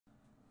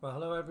Well,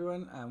 hello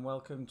everyone and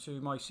welcome to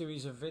my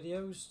series of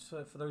videos.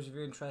 So for those of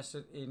you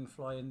interested in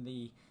flying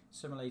the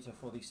simulator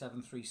for the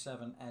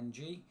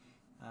 737NG,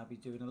 I'll be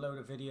doing a load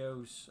of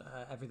videos,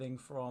 everything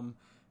from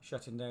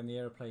shutting down the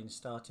aeroplane,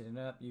 starting it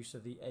up, use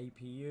of the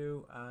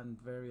APU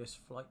and various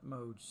flight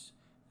modes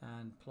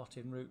and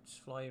plotting routes,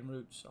 flying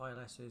routes,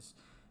 ILSs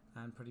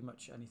and pretty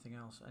much anything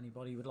else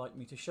anybody would like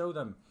me to show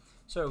them.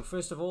 So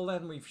first of all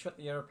then, we've shut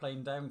the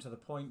aeroplane down to the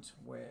point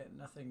where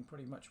nothing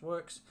pretty much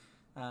works.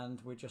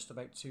 And we're just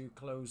about to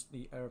close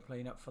the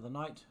aeroplane up for the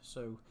night,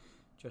 so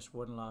just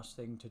one last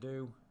thing to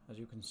do. As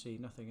you can see,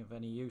 nothing of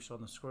any use on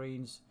the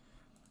screens,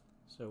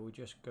 so we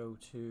just go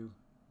to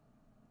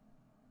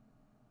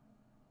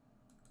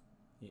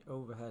the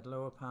overhead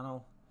lower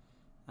panel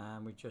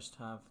and we just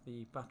have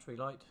the battery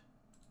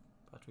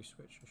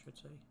switch I should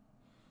say.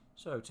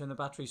 So turn the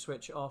battery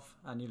switch off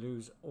and you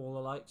lose all the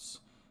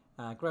lights.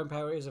 Ground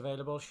power is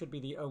available, should be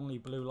the only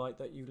blue light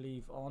that you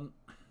leave on.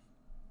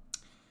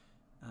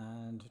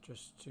 And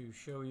just to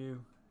show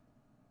you,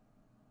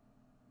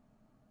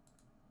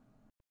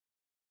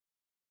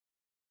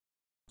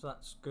 so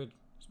that's good,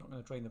 it's not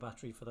going to drain the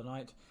battery for the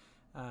night.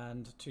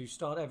 And to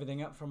start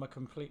everything up from a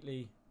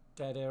completely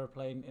dead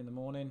aeroplane in the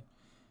morning,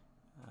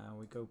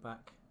 we go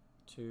back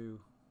to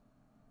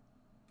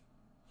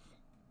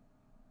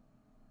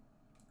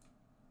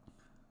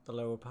the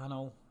lower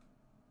panel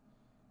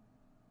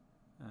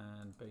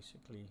and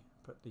basically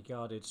put the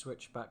guarded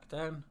switch back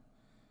down.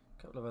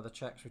 Couple of other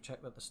checks. We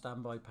check that the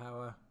standby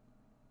power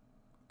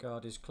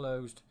guard is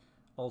closed,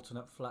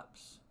 alternate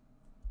flaps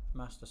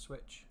master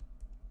switch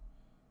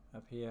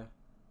up here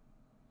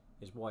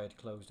is wired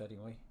closed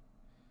anyway.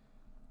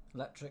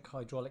 Electric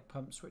hydraulic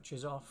pump switch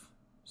is off,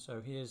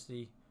 so here's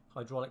the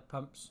hydraulic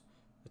pumps.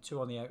 The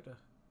two on the outer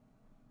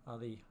are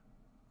the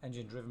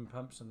engine driven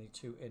pumps and the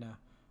two inner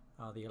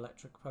are the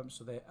electric pumps,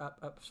 so they're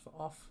ups for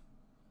off.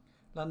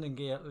 Landing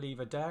gear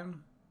lever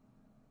down.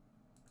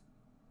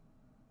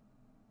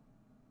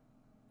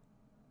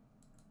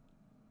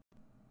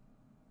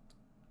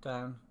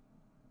 Down,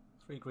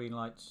 3 green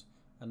lights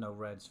and no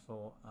reds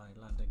for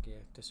a landing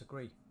gear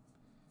disagree.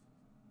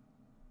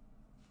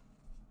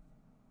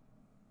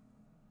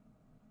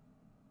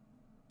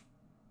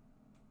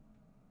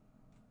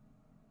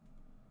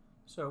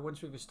 So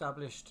once we've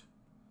established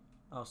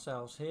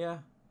ourselves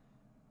here,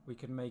 we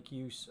can make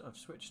use of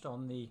switched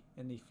on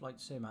in the flight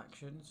sim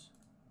actions,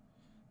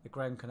 the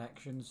ground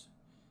connections.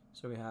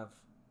 So we have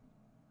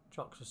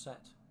chocks are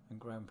set and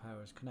ground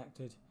power is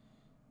connected.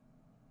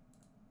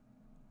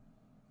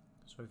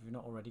 So if you've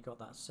not already got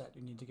that set,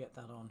 you need to get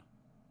that on.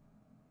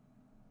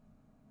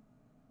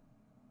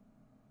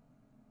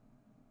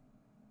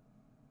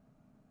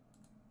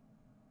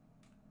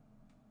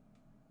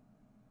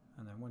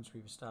 And then once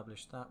we've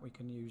established that, we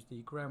can use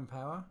the ground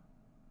power.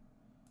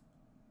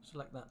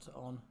 Select that to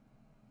on.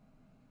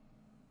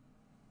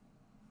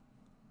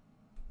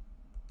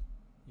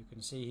 You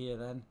can see here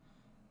then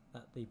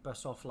that the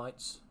bus off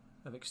lights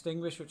have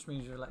extinguished, which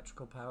means your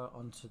electrical power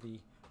onto the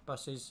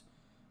buses.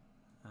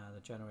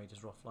 The generators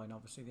are offline,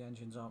 obviously the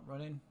engines aren't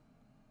running.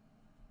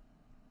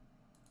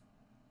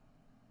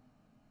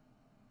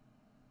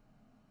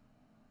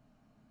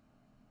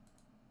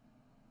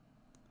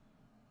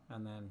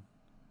 And then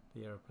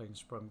the aeroplane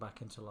sprung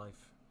back into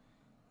life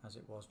as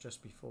it was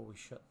just before we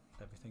shut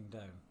everything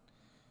down.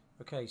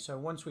 Okay, so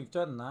once we've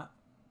done that,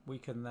 we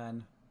can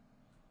then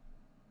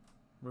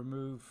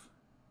remove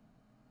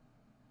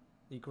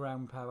the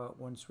ground power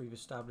once we've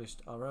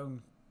established our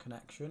own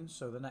connection.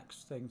 So the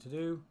next thing to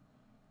do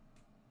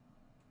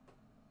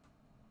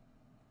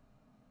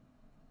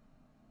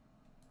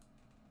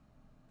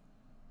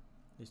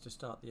is to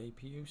start the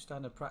APU.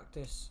 Standard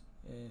practice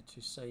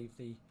to save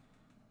the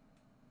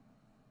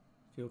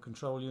fuel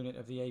control unit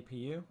of the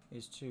APU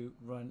is to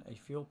run a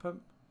fuel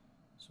pump.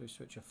 So we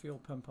switch a fuel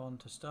pump on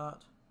to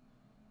start.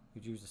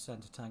 We'd use the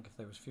center tank if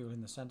there was fuel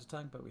in the center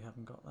tank, but we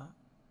haven't got that.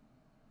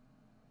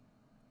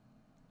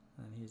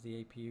 And here's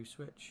the APU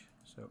switch.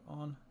 So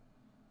on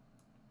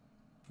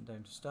and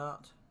down to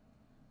start,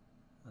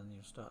 and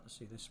you'll start to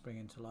see this spring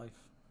into life.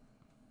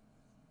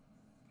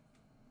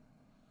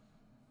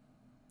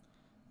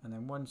 And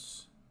then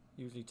once,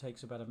 usually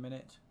takes about a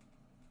minute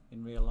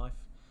in real life,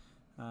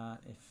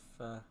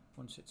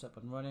 once it's up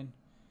and running,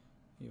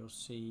 you'll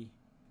see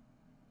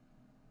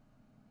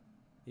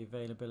the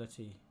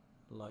availability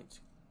light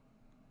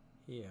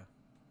here.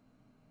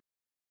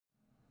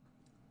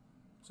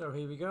 So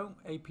here we go,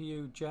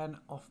 APU Gen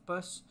off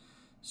bus.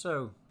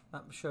 So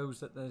that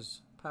shows that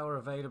there's power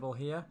available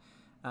here.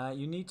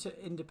 You need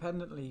to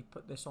independently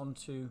put this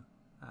onto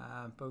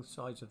both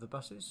sides of the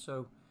buses.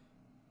 So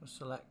we'll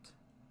select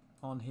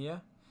on here.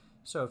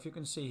 So if you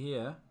can see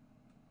here,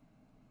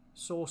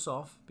 source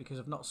off, because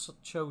I've not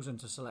chosen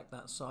to select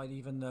that side,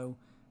 even though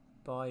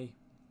by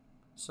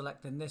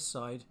selecting this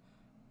side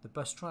the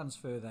bus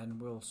transfer then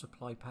will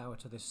supply power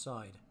to this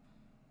side.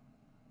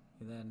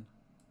 You then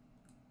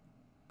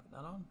put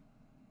that on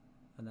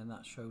and then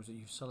that shows that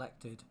you've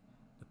selected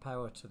the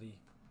power to the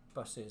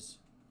buses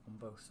on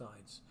both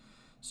sides.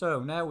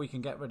 So now we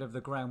can get rid of the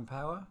ground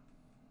power.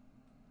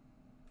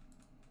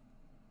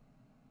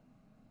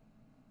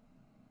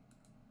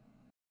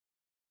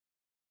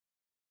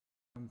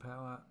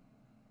 power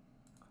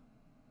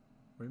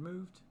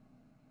removed.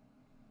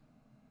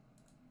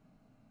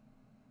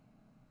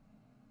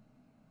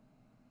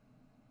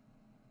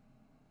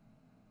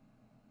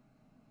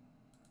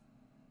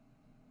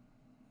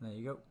 There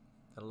you go,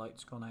 the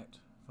light's gone out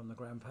from the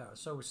ground power.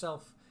 So we're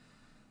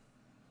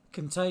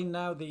self-contained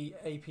now. The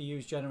APU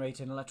is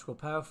generating electrical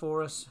power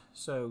for us.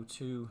 So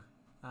to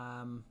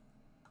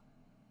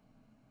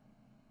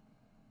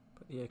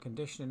put the air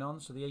conditioning on,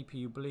 so the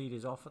APU bleed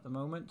is off at the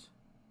moment.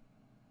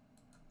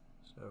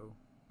 So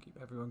keep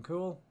everyone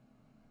cool.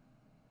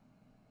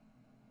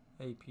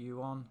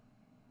 APU on.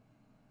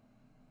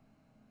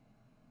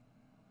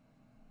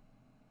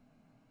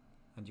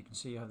 And you can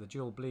see you have the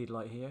dual bleed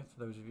light here,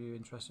 for those of you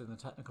interested in the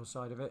technical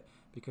side of it,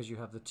 because you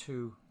have the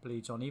two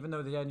bleeds on. Even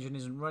though the engine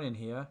isn't running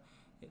here,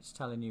 it's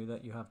telling you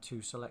that you have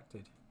two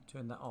selected.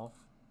 Turn that off,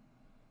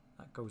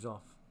 that goes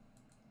off.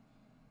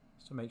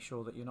 So make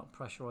sure that you're not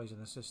pressurizing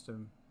the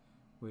system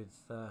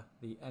with the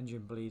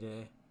engine bleed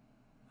air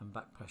and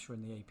back pressure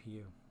in the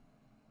APU.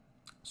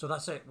 So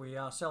that's it, we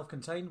are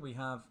self-contained. We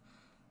have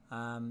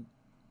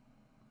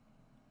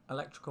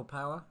electrical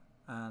power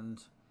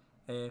and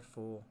air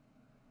for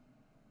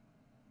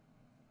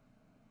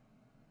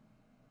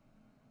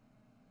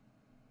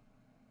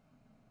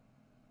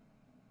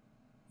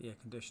the air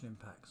conditioning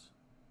packs.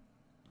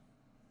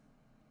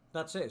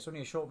 That's it. It's only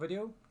a short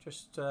video,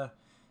 just to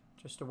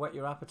whet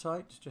your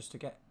appetite, just to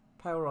get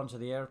power onto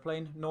the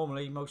airplane.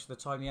 Normally, most of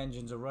the time the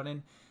engines are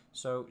running,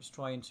 so it's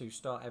trying to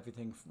start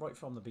everything right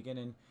from the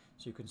beginning,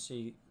 so you can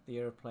see the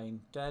airplane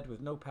dead with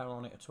no power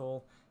on it at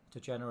all, to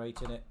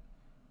generating it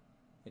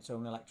its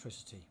own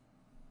electricity.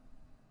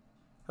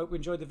 Hope you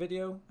enjoyed the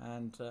video,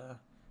 and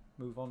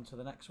move on to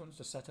the next ones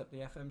to set up the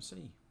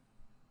FMC.